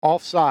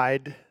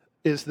Offside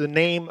is the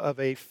name of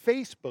a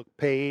Facebook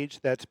page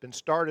that's been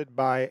started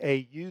by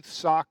a youth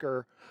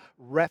soccer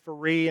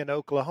referee in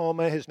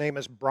Oklahoma. His name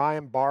is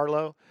Brian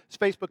Barlow. His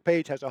Facebook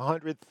page has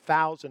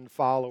 100,000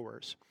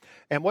 followers.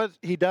 And what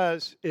he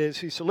does is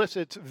he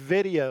solicits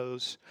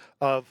videos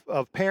of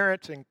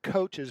parents and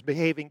coaches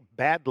behaving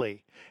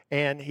badly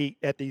and he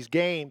at these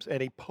games,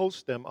 and he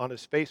posts them on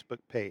his Facebook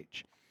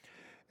page.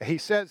 He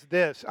says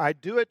this: I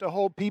do it to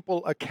hold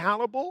people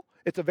accountable.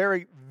 It's a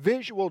very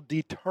visual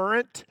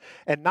deterrent,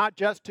 and not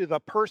just to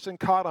the person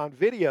caught on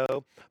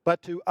video,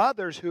 but to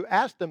others who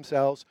ask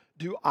themselves,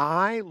 do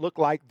I look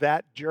like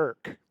that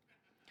jerk?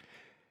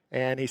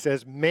 And he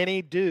says,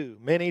 many do,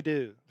 many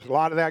do. There's a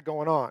lot of that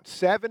going on.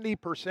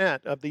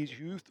 70% of these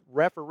youth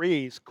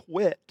referees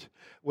quit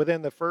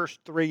within the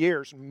first 3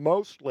 years,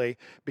 mostly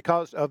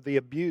because of the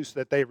abuse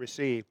that they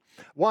receive.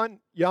 One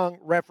young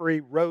referee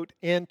wrote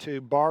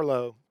into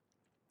Barlow.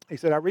 He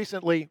said, I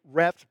recently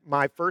refed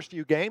my first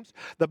few games.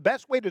 The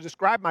best way to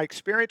describe my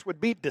experience would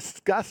be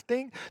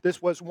disgusting.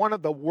 This was one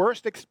of the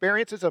worst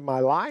experiences of my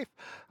life.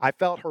 I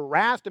felt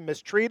harassed and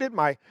mistreated.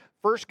 My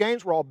first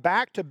games were all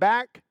back to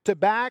back to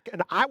back,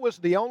 and I was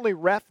the only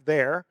ref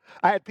there.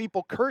 I had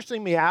people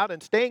cursing me out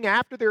and staying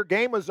after their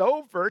game was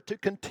over to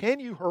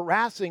continue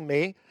harassing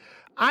me.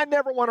 I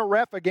never want to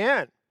ref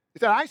again. He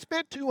said, I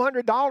spent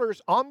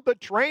 $200 on the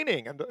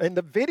training and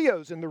the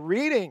videos and the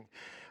reading.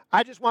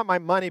 I just want my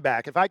money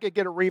back. If I could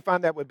get a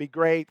refund, that would be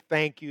great.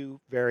 Thank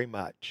you very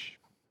much.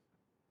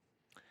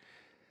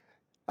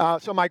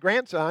 So my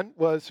grandson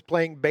was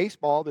playing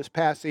baseball this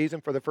past season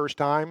for the first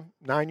time,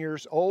 9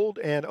 years old,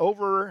 and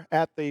over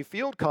at the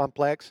field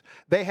complex,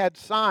 they had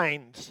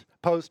signs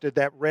posted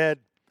that read,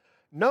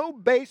 no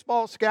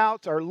baseball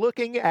scouts are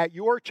looking at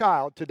your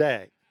child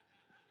today.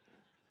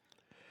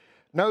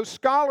 No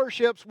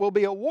scholarships will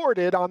be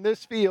awarded on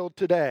this field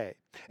today.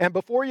 And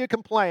before you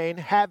complain,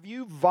 have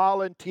you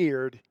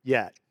volunteered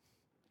yet?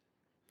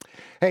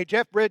 Hey,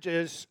 Jeff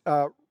Bridges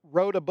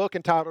wrote a book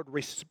entitled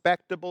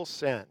Respectable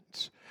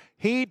Sins.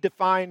 He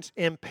defines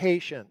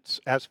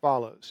impatience as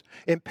follows.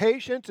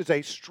 Impatience is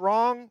a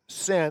strong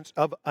sense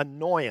of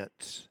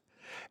annoyance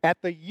at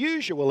the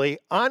usually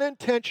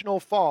unintentional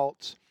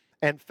faults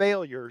and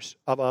failures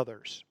of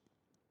others.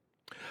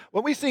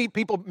 When we see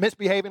people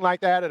misbehaving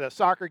like that at a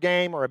soccer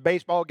game or a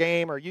baseball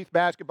game or a youth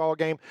basketball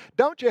game,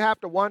 don't you have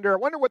to wonder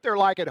what they're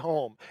like at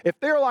home? If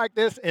they're like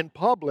this in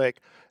public,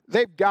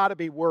 they've got to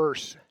be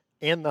worse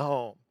in the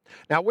home.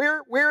 Now,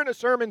 we're in a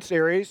sermon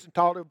series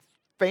entitled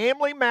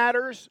Family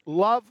Matters,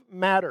 Love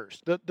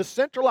Matters. The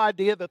central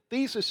idea, the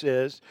thesis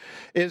is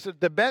that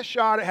the best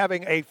shot at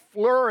having a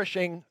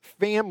flourishing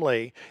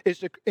family is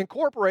to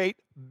incorporate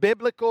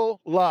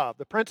biblical love,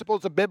 the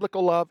principles of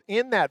biblical love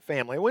in that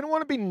family. We don't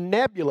want to be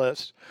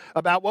nebulous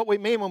about what we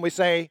mean when we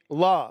say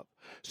love.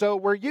 So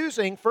we're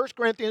using 1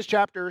 Corinthians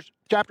chapter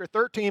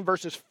 13,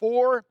 verses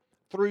 4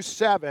 through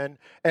 7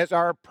 as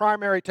our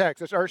primary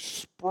text, as our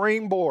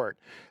springboard.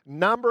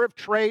 Number of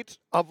traits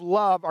of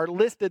love are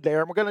listed there,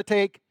 and we're going to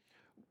take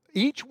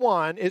each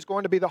one is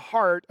going to be the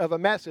heart of a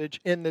message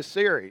in this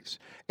series.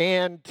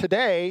 And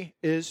today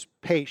is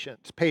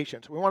patience.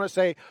 Patience. We want to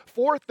say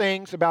 4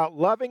 things about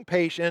loving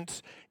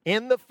patience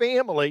in the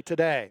family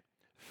today.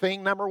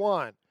 Thing number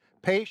 1,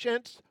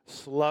 patience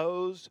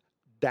slows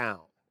down.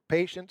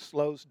 Patience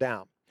slows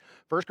down.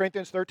 1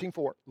 Corinthians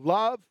 13:4.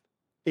 Love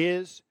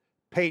is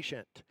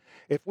patient.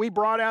 If we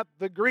brought out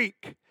the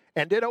Greek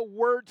and did a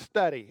word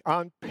study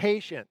on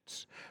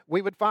patience,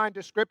 we would find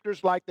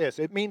descriptors like this.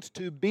 It means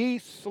to be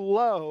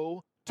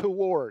slow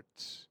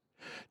towards,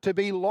 to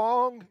be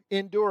long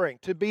enduring,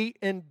 to be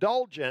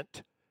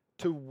indulgent,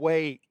 to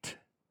wait.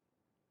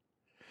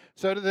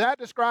 So does that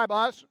describe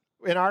us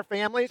in our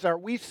families? Are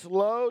we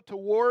slow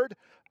toward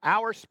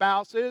our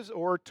spouses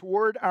or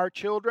toward our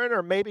children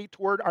or maybe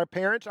toward our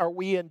parents? Are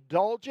we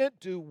indulgent?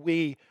 Do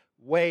we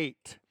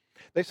wait?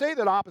 They say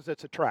that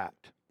opposites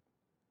attract.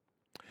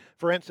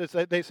 For instance,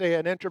 they say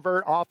an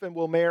introvert often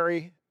will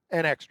marry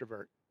an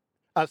extrovert.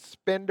 A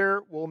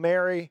spender will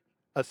marry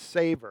a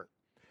saver.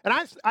 And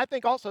I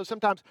think also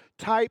sometimes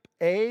type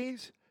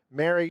A's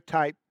marry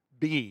type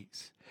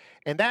B's.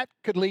 And that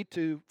could lead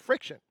to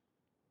friction.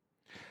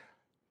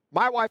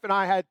 My wife and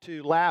I had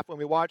to laugh when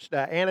we watched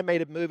an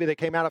animated movie that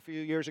came out a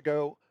few years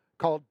ago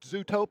called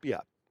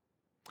Zootopia.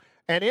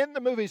 And in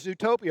the movie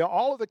Zootopia,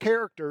 all of the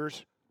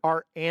characters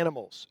are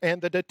animals.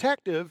 And the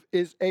detective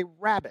is a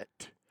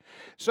rabbit.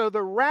 So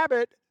the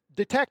rabbit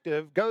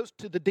detective goes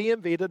to the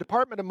DMV, the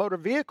Department of Motor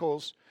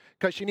Vehicles,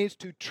 because she needs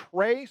to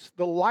trace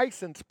the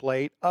license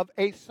plate of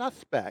a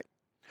suspect.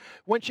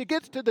 When she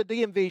gets to the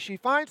DMV, she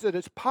finds that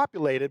it's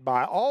populated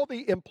by all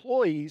the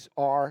employees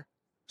are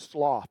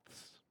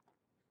sloths.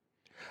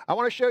 I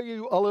want to show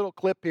you a little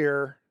clip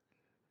here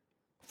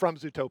from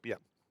Zootopia.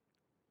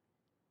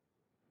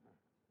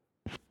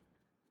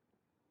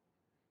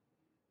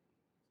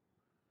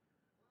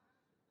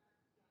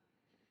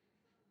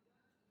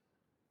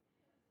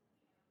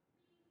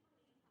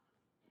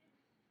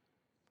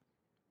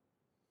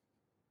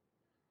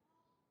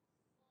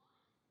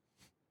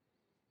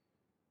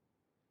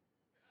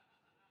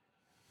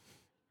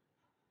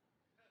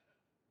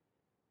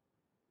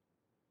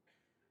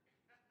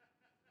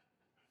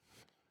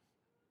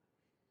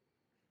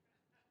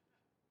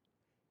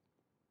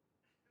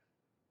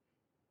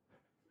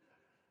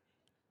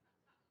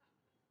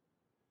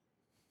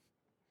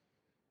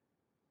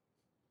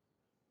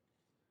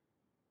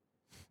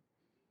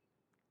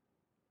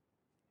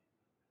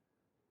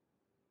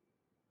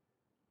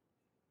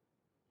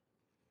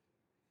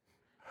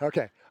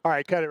 Okay. All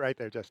right, cut it right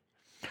there, Justin.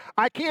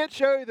 I can't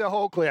show you the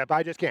whole clip.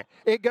 I just can't.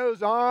 It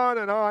goes on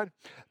and on.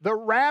 The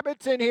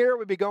rabbits in here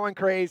would be going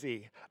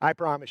crazy, I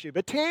promise you.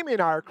 But Tammy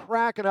and I are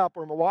cracking up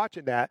when we're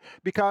watching that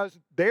because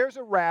there's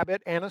a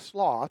rabbit and a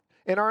sloth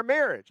in our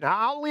marriage. Now,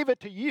 I'll leave it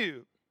to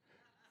you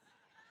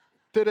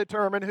to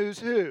determine who's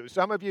who.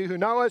 Some of you who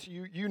know us,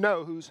 you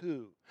know who's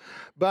who.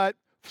 But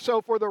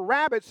so for the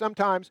rabbits,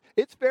 sometimes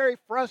it's very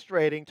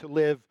frustrating to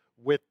live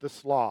with the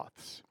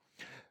sloths.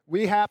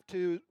 We have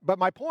to, but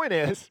my point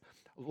is,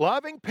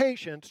 loving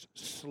patience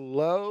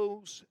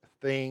slows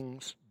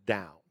things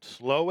down.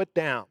 Slow it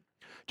down.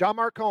 John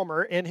Mark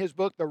Comer, in his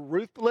book, The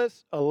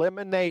Ruthless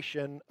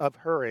Elimination of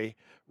Hurry,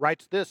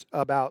 writes this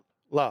about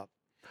love.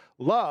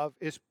 Love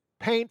is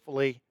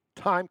painfully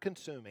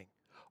time-consuming.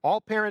 All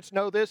parents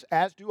know this,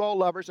 as do all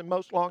lovers and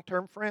most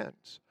long-term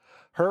friends.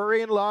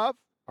 Hurry and love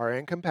are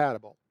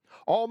incompatible.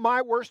 All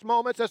my worst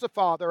moments as a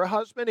father, a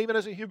husband, even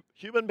as a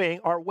human being,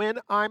 are when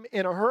I'm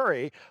in a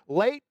hurry,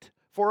 late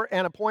for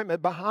an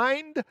appointment,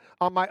 behind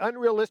on my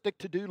unrealistic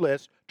to-do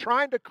list,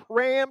 trying to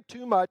cram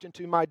too much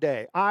into my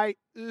day. I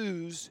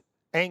ooze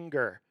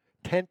anger,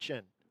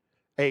 tension,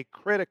 a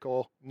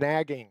critical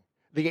nagging,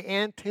 the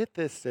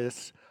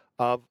antithesis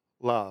of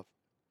love.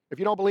 If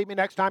you don't believe me,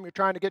 next time you're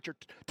trying to get your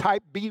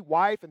type B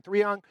wife and 3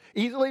 young,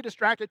 easily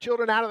distracted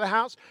children out of the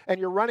house and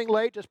you're running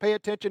late, just pay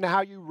attention to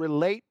how you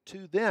relate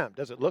to them.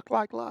 Does it look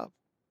like love?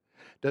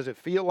 Does it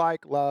feel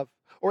like love?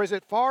 Or is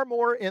it far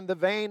more in the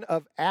vein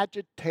of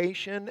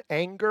agitation,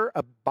 anger,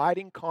 a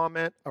biting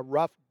comment, a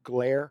rough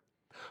glare?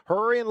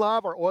 Hurry and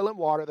love are oil and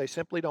water. They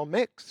simply don't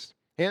mix.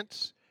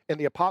 Hence, in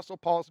the Apostle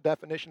Paul's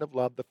definition of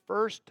love, the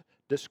first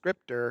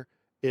descriptor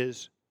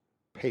is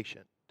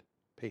patient.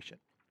 Patient.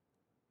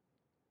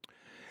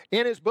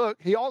 In his book,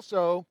 he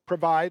also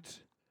provides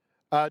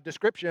a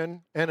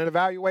description and an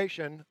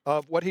evaluation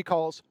of what he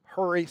calls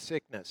hurry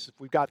sickness. If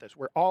we've got this,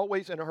 we're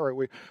always in a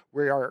hurry.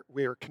 We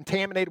are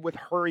contaminated with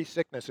hurry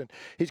sickness. And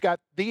he's got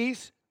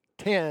these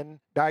 10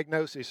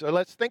 diagnoses. So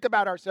let's think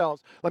about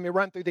ourselves. Let me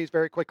run through these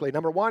very quickly.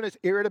 Number 1 is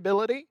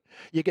irritability.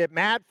 You get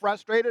mad,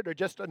 frustrated, or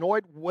just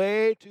annoyed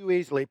way too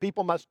easily.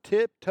 People must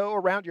tiptoe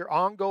around your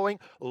ongoing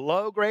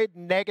low-grade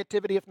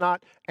negativity, if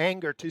not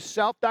anger. To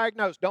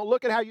self-diagnose, don't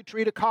look at how you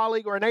treat a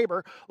colleague or a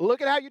neighbor.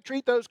 Look at how you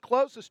treat those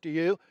closest to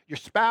you, your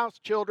spouse,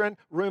 children,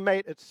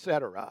 roommate,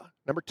 etc.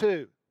 Number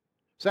 2.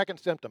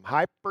 Second symptom,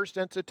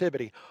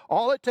 hypersensitivity.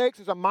 All it takes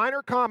is a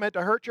minor comment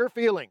to hurt your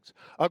feelings.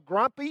 A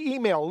grumpy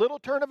email, a little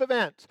turn of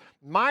events.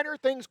 Minor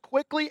things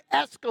quickly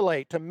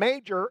escalate to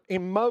major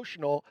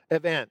emotional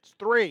events.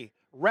 3,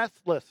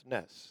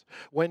 restlessness.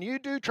 When you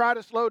do try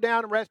to slow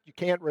down and rest, you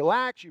can't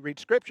relax. You read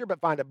scripture but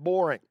find it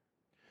boring.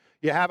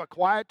 You have a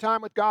quiet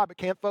time with God but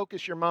can't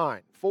focus your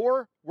mind.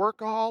 4,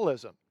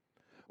 workaholism.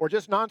 Or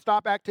just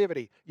nonstop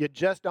activity. You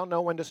just don't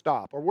know when to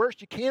stop. Or worse,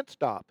 you can't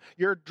stop.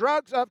 Your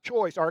drugs of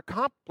choice are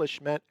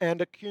accomplishment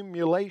and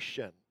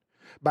accumulation.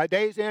 By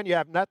day's end, you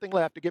have nothing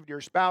left to give to your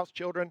spouse,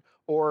 children,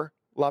 or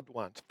loved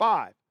ones.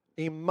 5,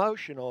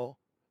 emotional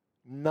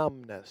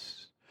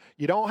numbness.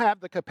 You don't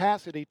have the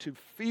capacity to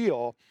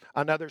feel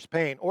another's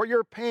pain, or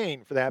your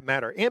pain for that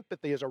matter.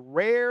 Empathy is a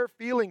rare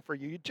feeling for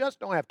you. You just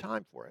don't have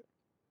time for it.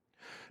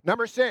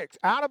 Number 6,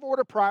 out of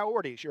order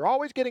priorities. You're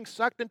always getting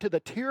sucked into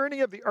the tyranny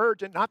of the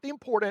urgent, not the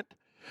important.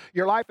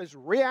 Your life is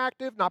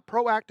reactive, not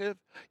proactive.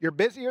 You're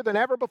busier than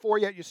ever before,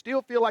 yet you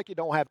still feel like you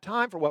don't have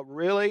time for what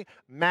really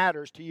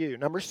matters to you.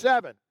 Number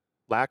 7,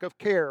 lack of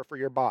care for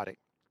your body.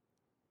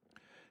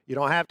 You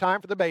don't have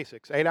time for the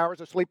basics. 8 hours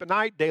of sleep a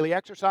night, daily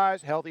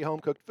exercise, healthy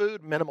home-cooked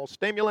food, minimal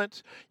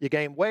stimulants. You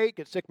gain weight,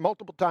 get sick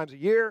multiple times a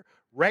year,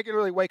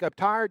 regularly wake up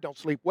tired, don't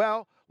sleep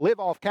well, live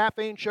off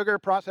caffeine, sugar,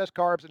 processed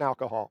carbs, and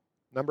alcohol.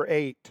 Number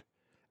 8,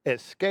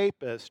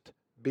 escapist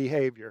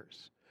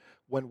behaviors.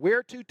 When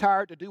we're too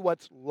tired to do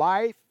what's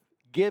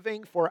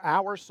life-giving for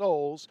our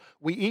souls,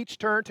 we each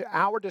turn to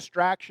our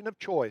distraction of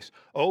choice: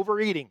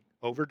 overeating,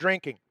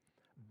 overdrinking,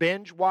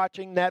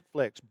 binge-watching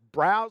Netflix,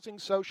 browsing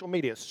social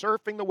media,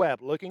 surfing the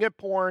web, looking at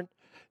porn.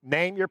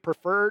 Name your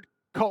preferred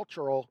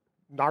cultural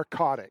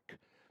narcotic.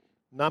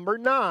 Number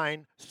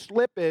 9,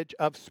 slippage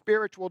of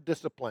spiritual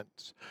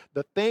disciplines.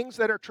 The things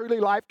that are truly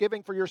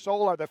life-giving for your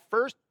soul are the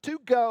first to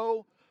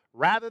go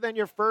rather than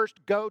your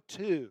first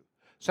go-to,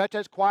 such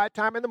as quiet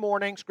time in the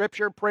morning,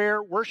 scripture,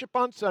 prayer, worship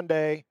on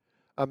Sunday,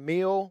 a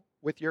meal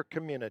with your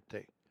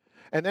community.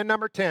 And then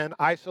number 10,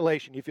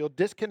 isolation. You feel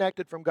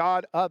disconnected from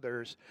God,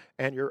 others,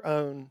 and your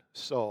own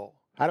soul.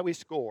 How do we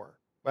score?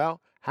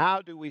 Well,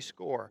 how do we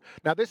score?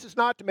 Now, this is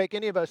not to make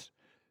any of us,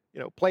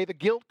 play the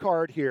guilt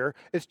card here.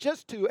 It's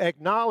just to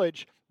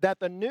acknowledge that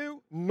the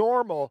new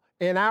normal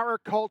in our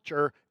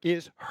culture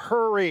is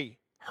hurry.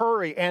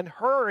 And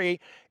hurry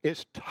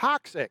is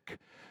toxic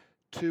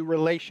to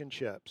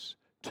relationships,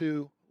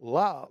 to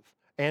love,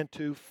 and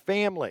to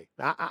family.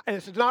 Now,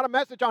 this is not a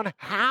message on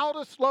how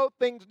to slow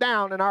things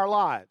down in our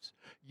lives.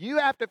 You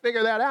have to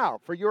figure that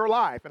out for your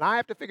life, and I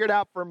have to figure it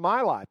out for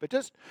my life, but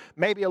just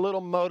maybe a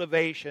little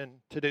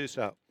motivation to do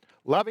so.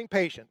 Loving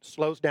patience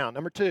slows down.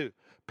 Number 2,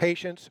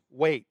 patience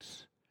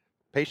waits.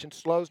 Patience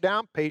slows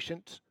down,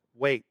 patience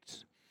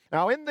waits.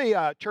 Now, in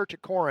the church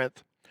at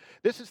Corinth,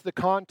 this is the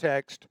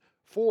context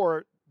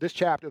for this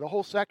chapter, the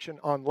whole section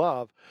on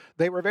love.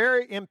 They were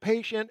very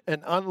impatient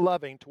and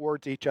unloving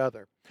towards each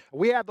other.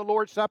 We have the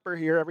Lord's Supper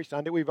here every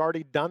Sunday. We've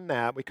already done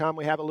that. We come,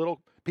 we have a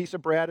little piece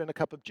of bread and a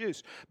cup of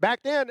juice.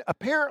 Back then,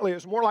 apparently, it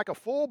was more like a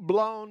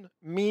full-blown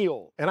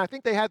meal. And I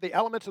think they had the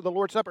elements of the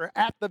Lord's Supper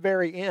at the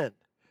very end.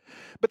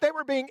 But they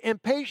were being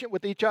impatient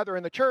with each other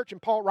in the church, and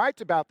Paul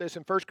writes about this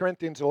in 1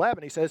 Corinthians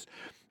 11. He says,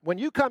 when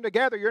you come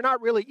together, you're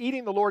not really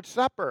eating the Lord's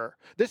Supper.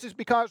 This is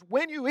because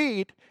when you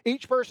eat,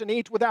 each person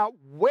eats without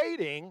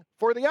waiting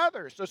for the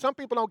others. So some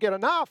people don't get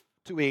enough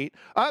to eat,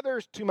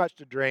 others too much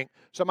to drink.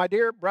 So my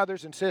dear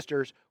brothers and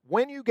sisters,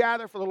 when you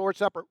gather for the Lord's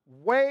Supper,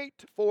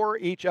 wait for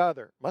each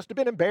other. Must have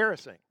been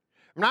embarrassing.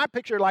 When I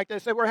picture it like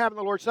this, say we're having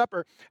the Lord's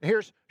Supper, and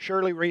here's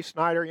Shirley Reese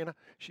Snyder,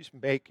 she's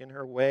making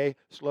her way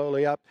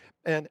slowly up.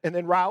 And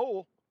then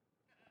Raul,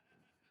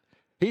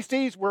 he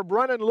sees we're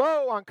running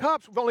low on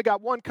cups. We've only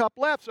got one cup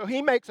left, so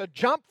he makes a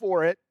jump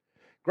for it,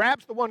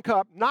 grabs the one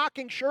cup,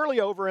 knocking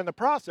Shirley over in the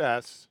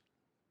process.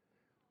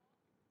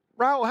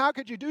 Raul, how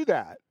could you do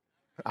that?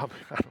 I don't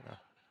know.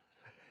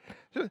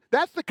 So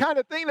that's the kind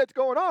of thing that's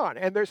going on.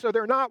 And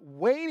they're not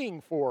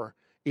waiting for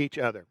each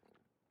other.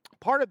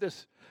 Part of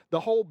this,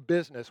 the whole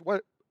business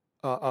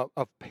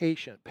of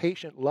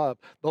patient love,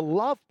 the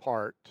love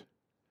part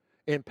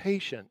in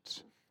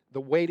patience,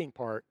 the waiting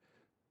part,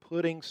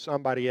 putting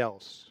somebody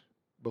else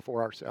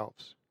before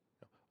ourselves,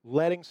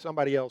 letting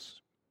somebody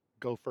else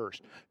go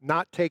first,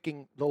 not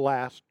taking the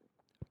last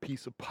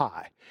piece of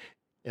pie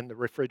in the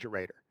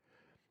refrigerator,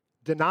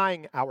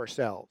 denying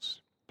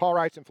ourselves. Paul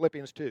writes in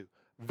Philippians 2,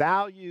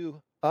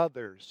 value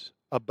others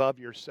above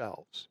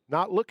yourselves,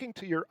 not looking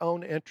to your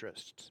own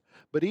interests,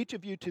 but each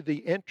of you to the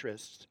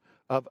interests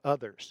of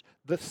others.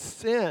 The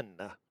sin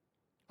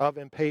of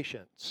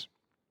impatience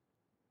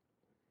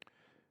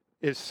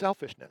is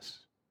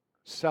selfishness,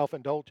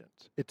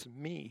 self-indulgence. It's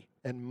me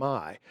and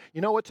my.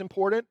 You know what's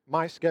important?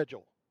 My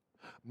schedule,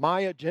 my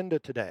agenda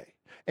today.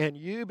 And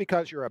you,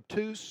 because you're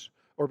obtuse,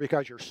 or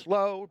because you're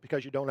slow,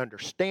 because you don't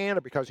understand,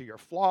 or because of your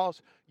flaws,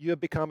 you have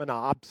become an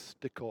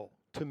obstacle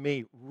to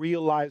me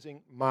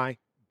realizing my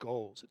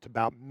goals. It's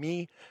about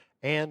me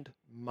and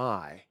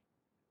my.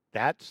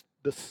 That's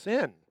the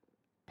sin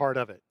part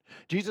of it.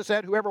 Jesus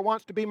said, whoever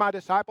wants to be my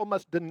disciple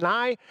must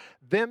deny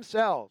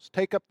themselves,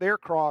 take up their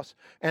cross,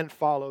 and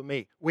follow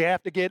me. We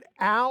have to get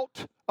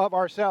out of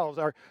ourselves.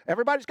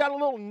 Everybody's got a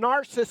little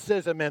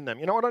narcissism in them.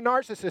 You know what a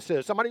narcissist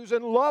is? Somebody who's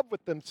in love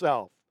with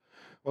themselves.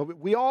 Well,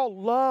 we all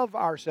love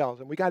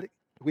ourselves, and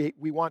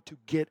we want to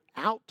get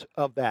out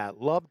of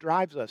that. Love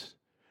drives us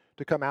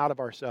to come out of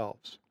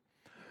ourselves.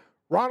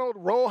 Ronald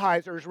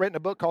Rolheiser has written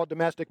a book called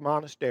Domestic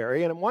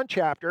Monastery, and in one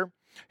chapter,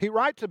 he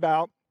writes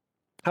about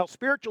how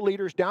spiritual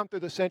leaders down through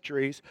the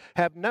centuries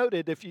have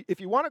noted if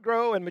you want to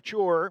grow and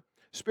mature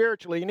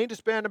spiritually, you need to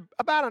spend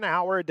about an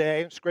hour a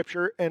day in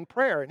Scripture and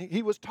prayer. And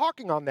he was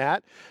talking on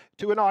that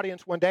to an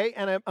audience one day,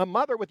 and a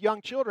mother with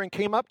young children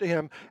came up to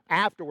him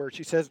afterwards.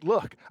 She says,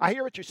 look, I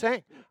hear what you're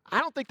saying. I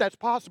don't think that's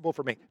possible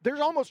for me. There's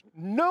almost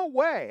no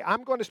way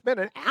I'm going to spend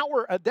an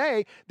hour a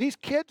day. These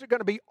kids are going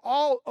to be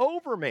all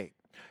over me.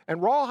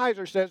 And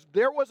Rolheiser says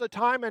there was a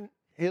time in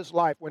his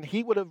life when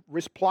he would have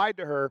replied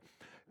to her,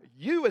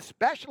 you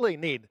especially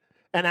need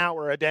an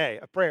hour a day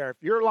of prayer if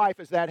your life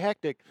is that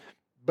hectic.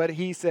 But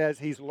he says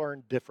he's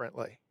learned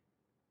differently.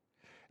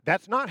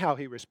 That's not how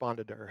he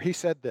responded to her. He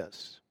said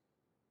this,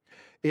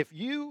 if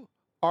you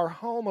are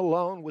home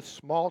alone with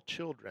small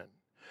children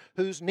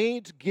whose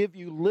needs give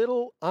you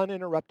little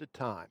uninterrupted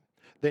time,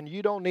 then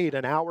you don't need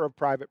an hour of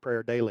private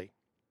prayer daily.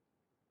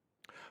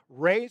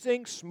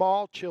 Raising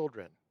small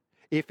children,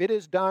 if it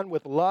is done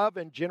with love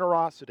and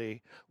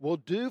generosity, will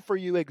do for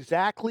you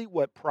exactly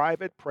what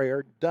private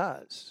prayer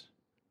does.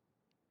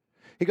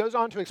 He goes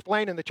on to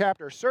explain in the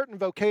chapter, certain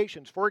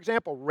vocations, for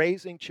example,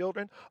 raising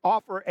children,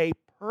 offer a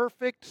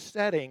perfect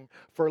setting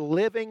for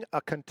living a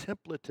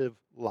contemplative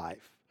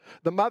life.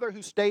 The mother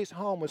who stays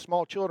home with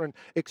small children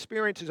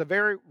experiences a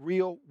very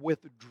real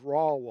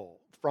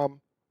withdrawal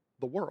from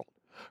the world.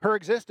 Her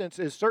existence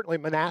is certainly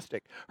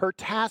monastic. Her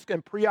tasks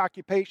and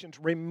preoccupations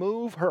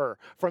remove her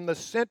from the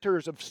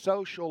centers of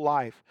social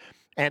life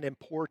and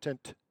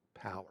important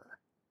power.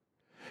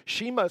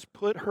 She must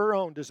put her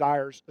own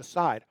desires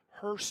aside.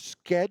 Her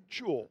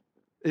schedule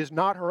is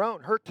not her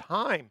own. Her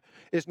time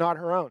is not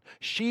her own.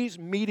 She's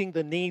meeting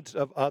the needs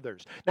of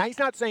others. Now, he's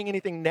not saying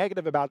anything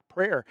negative about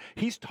prayer.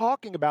 He's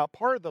talking about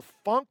part of the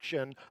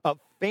function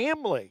of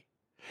family,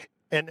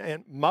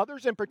 and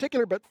mothers in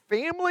particular, but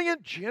family in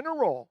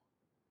general,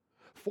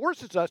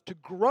 forces us to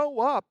grow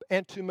up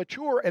and to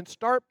mature and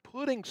start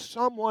putting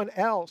someone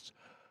else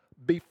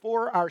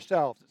before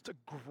ourselves. It's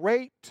a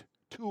great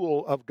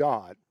tool of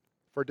God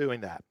for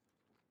doing that.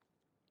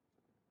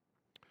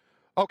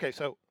 Okay,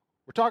 so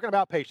we're talking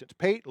about patience.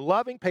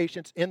 Loving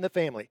patience in the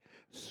family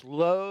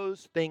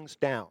slows things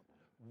down,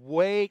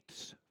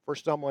 waits for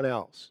someone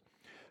else.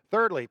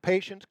 Thirdly,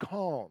 patience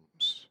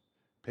calms.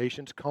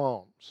 Patience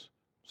calms.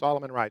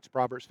 Solomon writes,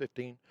 Proverbs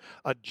 15,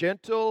 a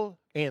gentle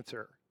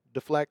answer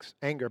deflects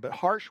anger, but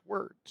harsh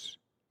words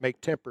make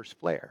tempers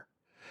flare.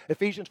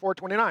 Ephesians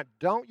 4:29,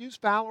 don't use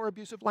foul or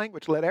abusive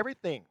language. Let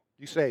everything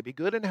you say be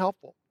good and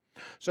helpful,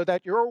 so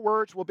that your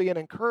words will be an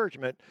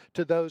encouragement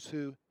to those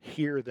who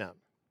hear them.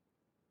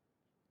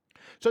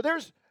 So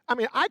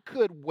I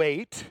could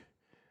wait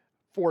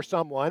for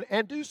someone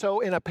and do so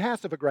in a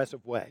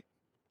passive-aggressive way.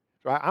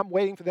 Right? I'm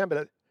waiting for them,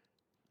 but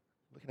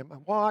looking at my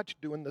watch,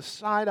 doing the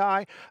side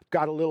eye,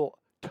 got a little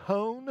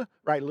tone,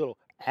 right, a little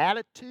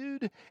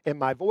attitude in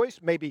my voice,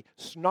 maybe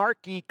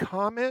snarky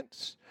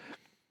comments.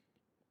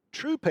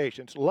 True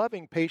patience,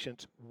 loving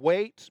patience,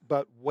 waits,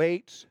 but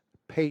waits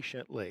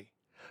patiently,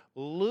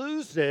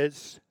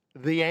 loses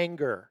the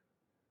anger.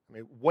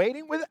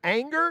 Waiting with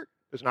anger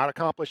does not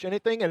accomplish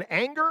anything, and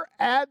anger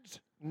adds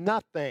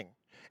nothing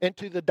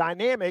into the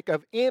dynamic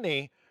of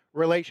any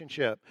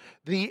relationship.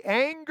 The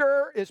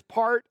anger is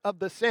part of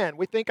the sin.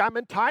 We think I'm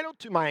entitled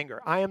to my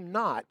anger. I am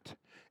not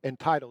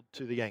entitled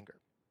to the anger.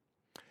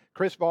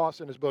 Chris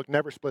Voss, in his book,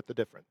 Never Split the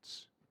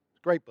Difference.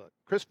 Great book.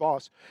 Chris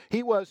Voss,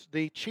 he was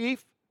the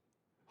chief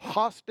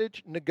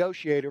hostage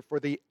negotiator for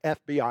the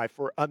FBI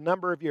for a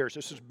number of years.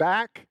 This is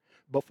back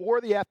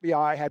before the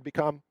FBI had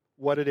become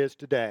what it is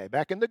today.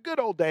 Back in the good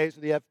old days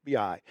of the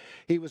FBI.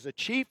 He was a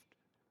chief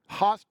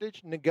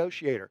hostage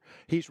negotiator.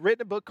 He's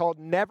written a book called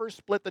Never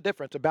Split the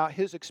Difference about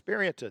his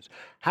experiences,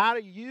 how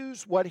to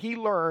use what he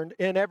learned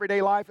in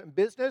everyday life and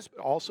business, but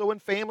also in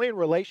family and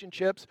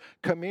relationships,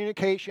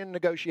 communication,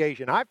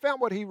 negotiation. I found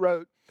what he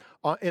wrote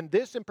in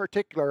this in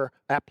particular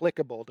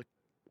applicable to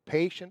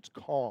patience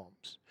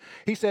calms.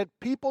 He said,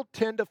 people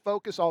tend to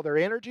focus all their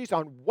energies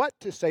on what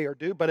to say or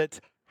do, but it's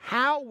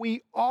how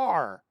we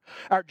are.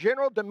 Our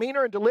general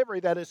demeanor and delivery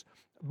that is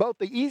both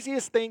the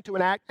easiest thing to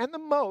enact and the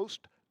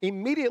most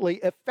immediately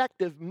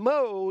effective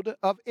mode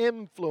of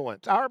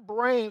influence. Our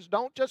brains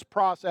don't just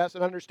process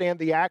and understand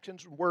the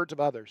actions and words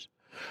of others,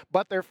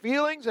 but their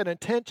feelings and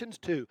intentions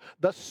too,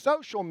 the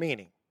social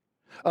meaning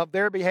of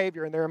their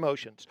behavior and their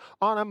emotions.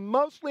 On a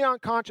mostly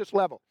unconscious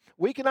level,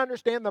 we can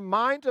understand the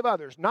minds of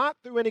others, not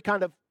through any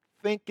kind of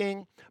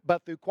thinking,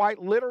 but through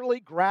quite literally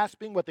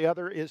grasping what the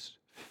other is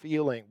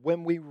feeling.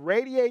 When we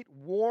radiate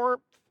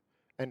warmth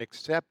and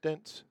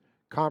acceptance,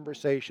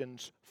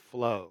 conversations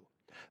flow.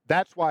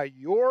 That's why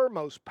your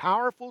most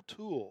powerful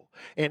tool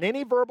in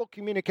any verbal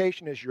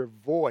communication is your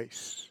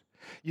voice.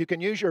 You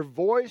can use your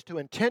voice to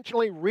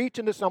intentionally reach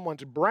into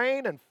someone's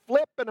brain and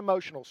flip an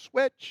emotional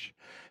switch,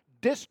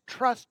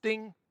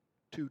 distrusting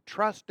to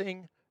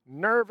trusting,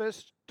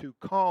 nervous to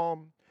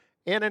calm.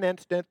 In an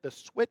instant, the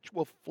switch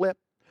will flip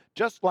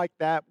just like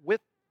that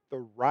with the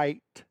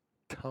right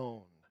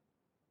tone.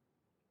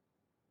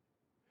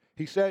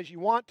 He says you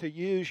want to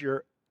use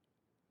your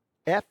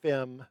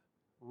FM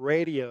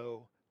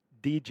radio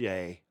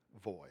DJ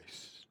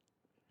voice.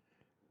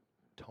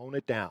 Tone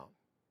it down,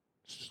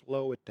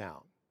 slow it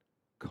down,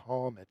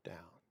 calm it down.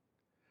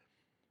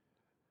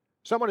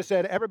 Someone has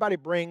said everybody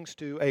brings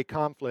to a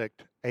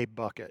conflict a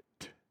bucket,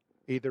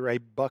 either a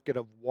bucket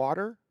of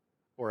water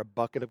or a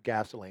bucket of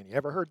gasoline. You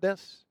ever heard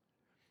this?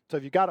 So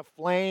if you've got a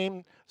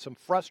flame, some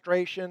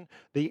frustration,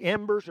 the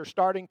embers are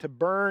starting to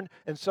burn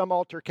in some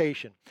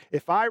altercation.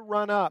 If I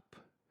run up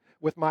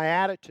with my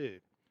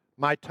attitude,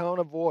 my tone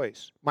of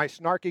voice, my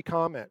snarky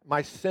comment,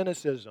 my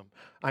cynicism,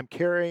 I'm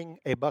carrying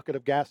a bucket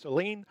of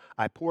gasoline,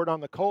 I pour it on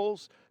the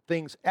coals,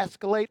 things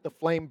escalate, the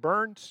flame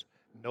burns,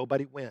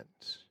 nobody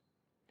wins.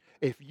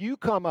 If you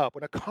come up,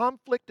 when a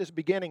conflict is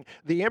beginning,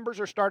 the embers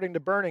are starting to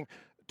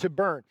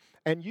burn,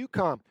 and you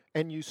come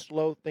and you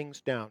slow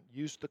things down,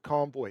 use the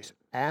calm voice,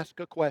 ask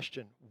a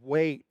question,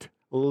 wait,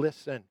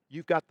 listen.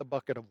 You've got the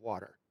bucket of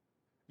water.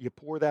 You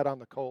pour that on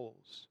the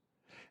coals.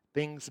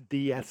 Things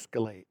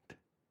de-escalate.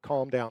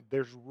 Calm down.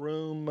 There's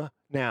room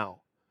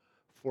now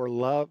for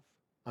love,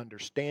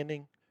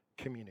 understanding,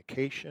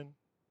 communication.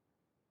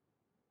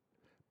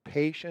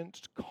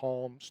 Patience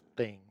calms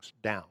things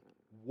down.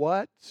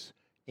 What's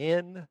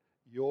in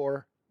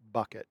your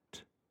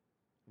bucket?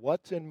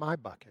 What's in my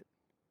bucket?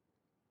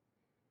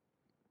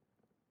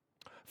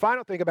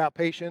 Final thing about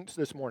patience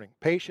this morning.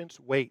 Patience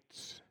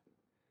waits.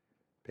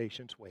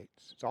 Patience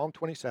waits. Psalm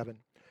 27.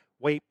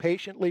 Wait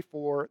patiently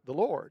for the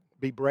Lord.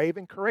 Be brave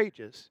and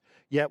courageous,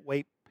 yet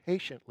wait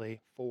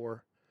patiently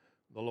for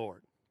the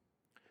Lord.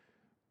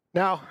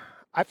 Now,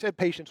 I've said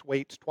patience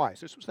waits twice.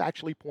 This was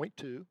actually point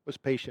 2, was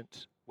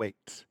patience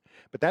waits.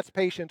 But that's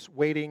patience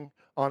waiting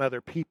on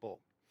other people.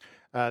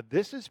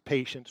 This is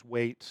patience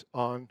waits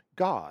on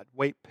God.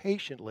 Wait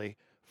patiently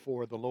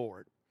for the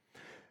Lord.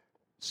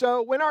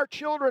 So when our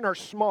children are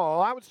small,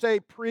 I would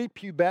say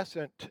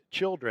prepubescent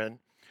children,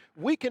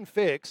 we can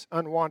fix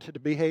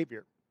unwanted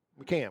behavior.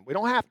 We can. We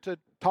don't have to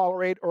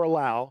tolerate or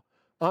allow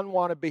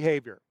unwanted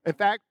behavior. In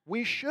fact,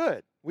 we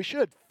should. We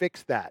should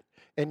fix that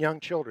in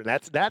young children.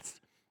 That's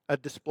a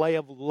display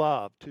of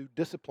love to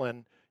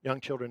discipline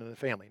young children in the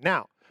family.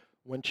 Now,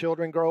 when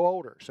children grow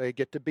older, say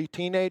get to be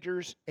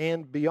teenagers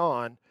and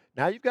beyond,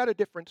 now you've got a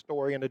different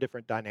story and a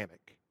different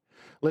dynamic.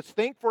 Let's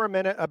think for a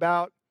minute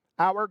about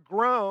our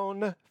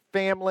grown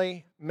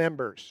family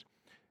members.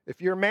 If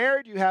you're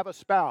married, you have a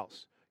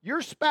spouse.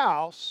 Your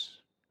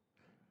spouse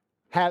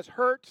has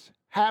hurts,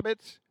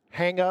 habits,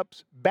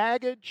 hang-ups,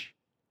 baggage,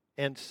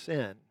 and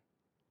sin.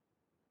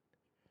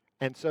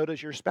 And so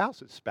does your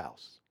spouse's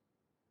spouse.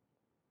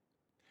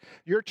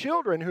 Your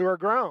children who are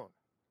grown,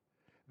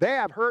 they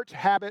have hurts,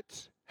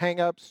 habits,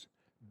 hang-ups,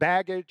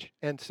 baggage,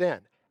 and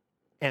sin.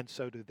 And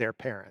so do their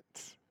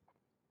parents.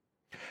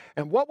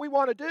 And what we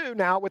want to do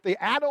now with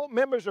the adult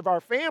members of our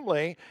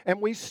family,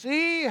 and we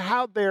see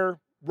how they're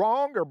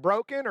wrong or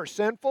broken or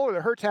sinful or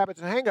their hurts,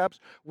 habits, and hang-ups,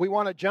 we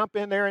want to jump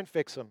in there and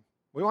fix them.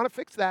 We want to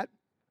fix that.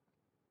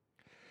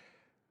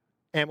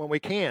 And when we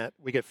can't,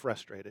 we get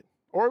frustrated.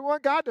 Or we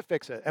want God to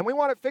fix it. And we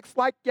want it fixed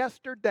like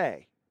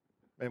yesterday.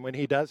 And when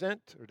he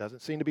doesn't, or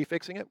doesn't seem to be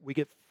fixing it, we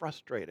get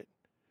frustrated.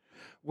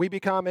 We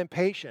become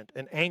impatient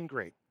and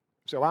angry.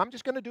 So I'm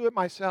just going to do it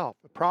myself.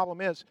 The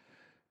problem is,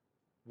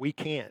 we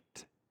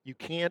can't. You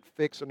can't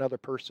fix another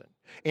person.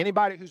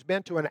 Anybody who's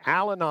been to an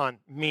Al-Anon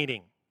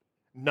meeting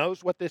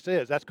knows what this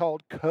is. That's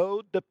called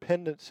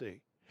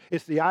codependency.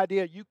 It's the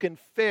idea you can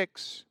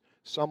fix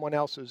someone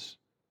else's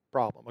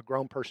problem, a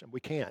grown person. We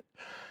can't.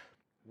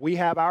 We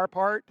have our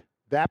part,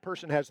 that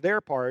person has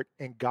their part,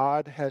 and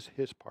God has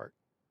his part.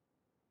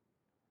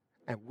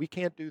 And we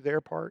can't do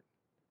their part,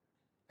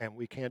 and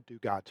we can't do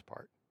God's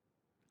part.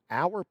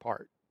 Our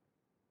part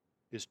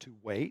is to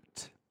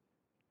wait,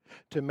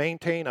 to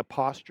maintain a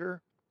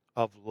posture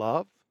of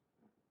love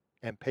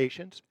and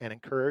patience and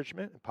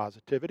encouragement and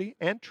positivity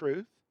and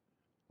truth,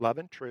 love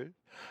and truth.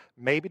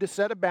 Maybe to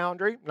set a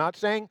boundary. I'm not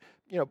saying,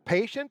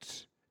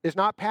 patience is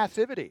not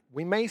passivity.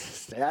 We may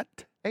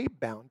set a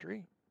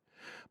boundary,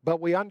 but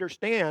we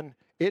understand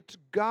it's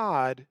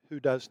God who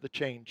does the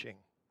changing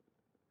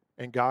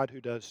and God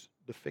who does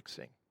the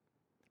fixing.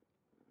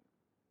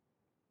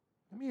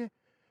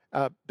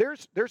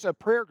 There's a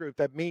prayer group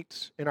that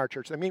meets in our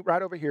church. They meet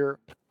right over here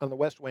on the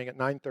West Wing at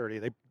 9:30.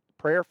 They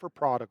prayer for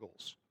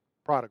prodigals.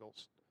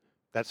 Prodigals.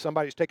 That's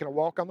somebody who's taking a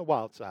walk on the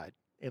wild side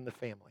in the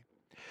family.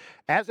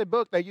 As a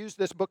book, they use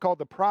this book called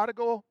The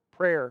Prodigal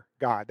Prayer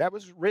Guide. That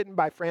was written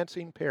by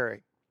Francine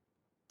Perry.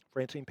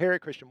 Francine Perry,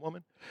 Christian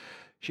woman.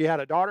 She had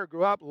a daughter,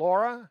 grew up,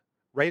 Laura,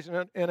 raised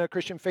in a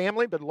Christian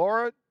family, but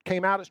Laura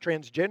came out as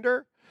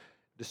transgender,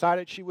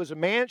 decided she was a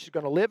man, she's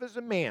going to live as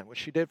a man, which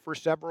she did for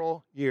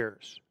several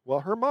years.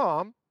 Well, her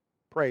mom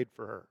prayed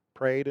for her,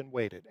 prayed and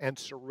waited, and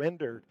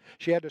surrendered.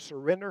 She had to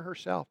surrender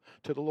herself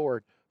to the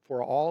Lord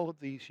for all of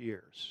these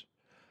years.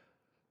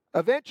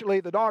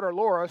 Eventually, the daughter,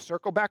 Laura,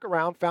 circled back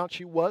around, found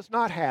she was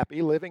not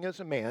happy living as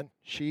a man.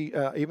 She,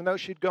 even though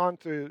she'd gone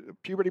through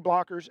puberty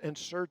blockers and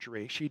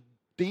surgery, she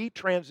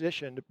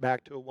detransitioned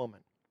back to a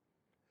woman.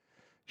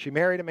 She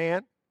married a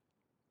man.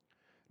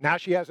 Now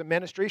she has a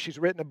ministry. She's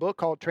written a book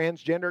called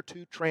Transgender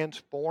to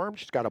Transform.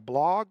 She's got a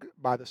blog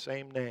by the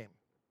same name.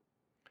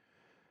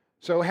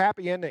 So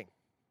happy ending.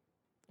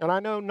 And I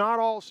know not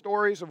all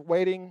stories of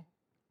waiting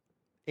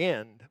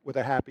end with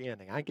a happy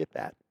ending. I get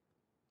that.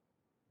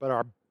 But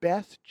our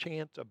best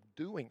chance of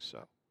doing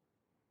so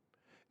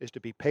is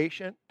to be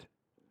patient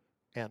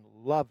and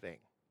loving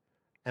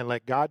and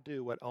let God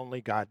do what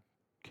only God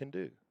can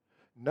do.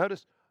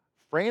 Notice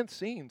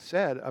Francine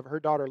said of her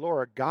daughter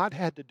Laura, God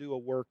had to do a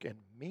work in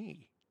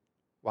me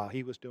while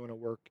he was doing a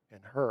work in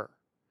her.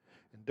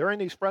 And during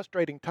these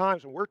frustrating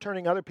times when we're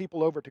turning other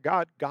people over to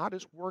God, God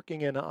is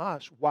working in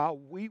us while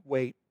we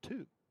wait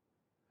too.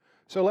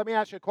 So let me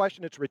ask you a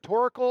question. It's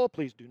rhetorical.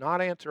 Please do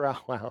not answer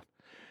out loud.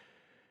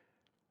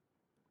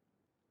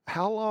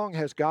 How long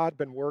has God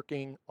been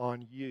working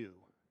on you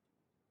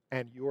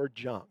and your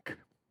junk?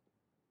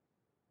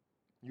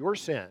 Your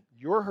sin,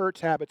 your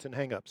hurts, habits, and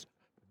hang-ups?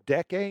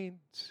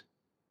 Decades?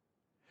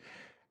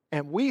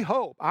 And we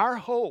hope, our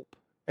hope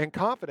and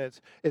confidence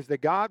is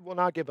that God will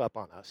not give up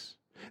on us.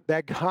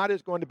 That God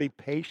is going to be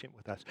patient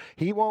with us.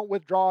 He won't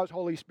withdraw his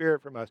Holy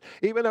Spirit from us.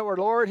 Even though we're,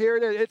 Lord, here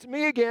it is, it's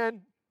me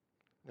again.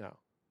 No.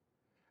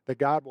 That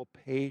God will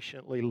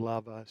patiently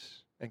love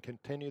us and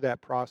continue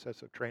that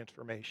process of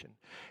transformation.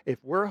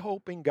 If we're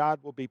hoping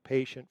God will be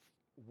patient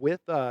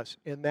with us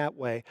in that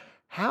way,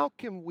 how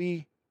can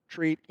we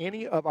treat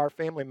any of our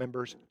family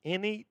members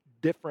any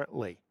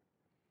differently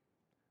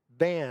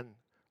than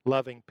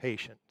loving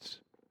patience?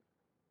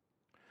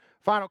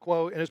 Final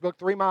quote in his book,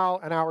 3 Mile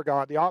an Hour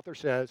God, the author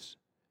says,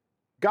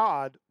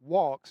 God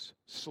walks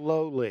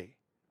slowly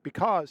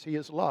because he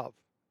is love.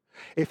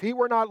 If he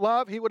were not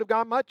love, he would have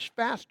gone much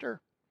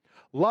faster.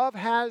 Love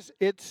has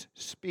its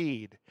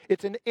speed.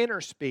 It's an inner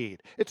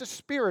speed. It's a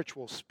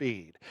spiritual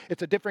speed.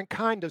 It's a different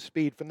kind of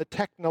speed from the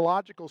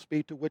technological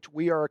speed to which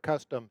we are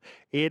accustomed.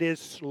 It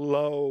is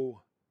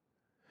slow.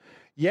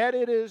 Yet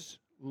it is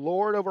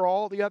Lord over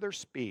all the other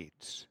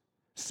speeds,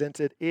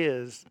 since it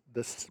is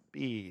the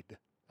speed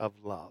of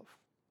love.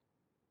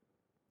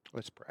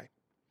 Let's pray.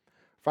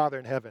 Father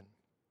in heaven,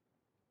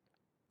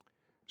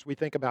 as we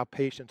think about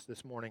patience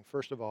this morning,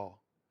 first of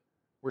all,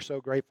 we're so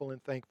grateful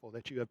and thankful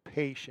that you have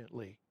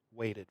patiently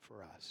waited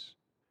for us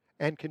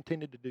and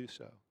continue to do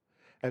so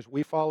as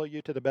we follow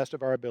you to the best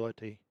of our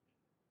ability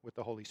with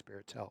the Holy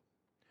Spirit's help.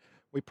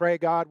 We pray,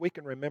 God, we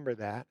can remember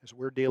that as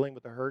we're dealing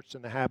with the hurts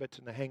and the habits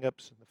and the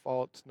hang-ups and the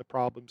faults and the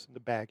problems and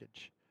the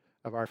baggage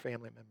of our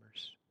family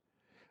members.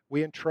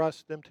 We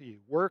entrust them to you.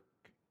 Work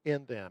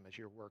in them as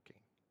you're working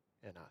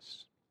in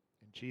us.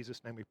 In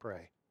Jesus' name we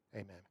pray.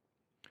 Amen.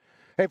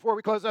 Hey, before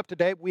we close up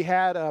today, we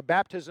had a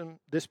baptism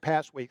this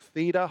past week.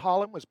 Theda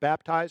Holland was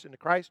baptized into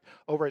Christ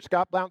over at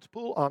Scott Blount's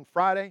Pool on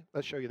Friday.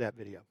 Let's show you that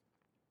video.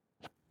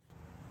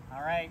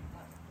 All right.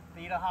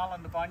 Theda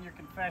Holland, upon your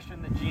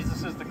confession that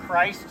Jesus is the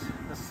Christ,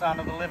 the Son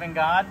of the living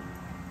God,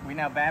 we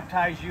now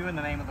baptize you in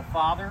the name of the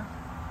Father,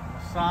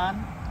 the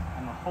Son,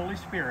 and the Holy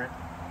Spirit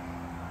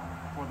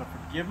for the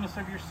forgiveness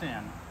of your sin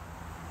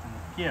and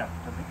the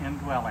gift of the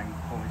indwelling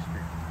Holy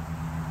Spirit.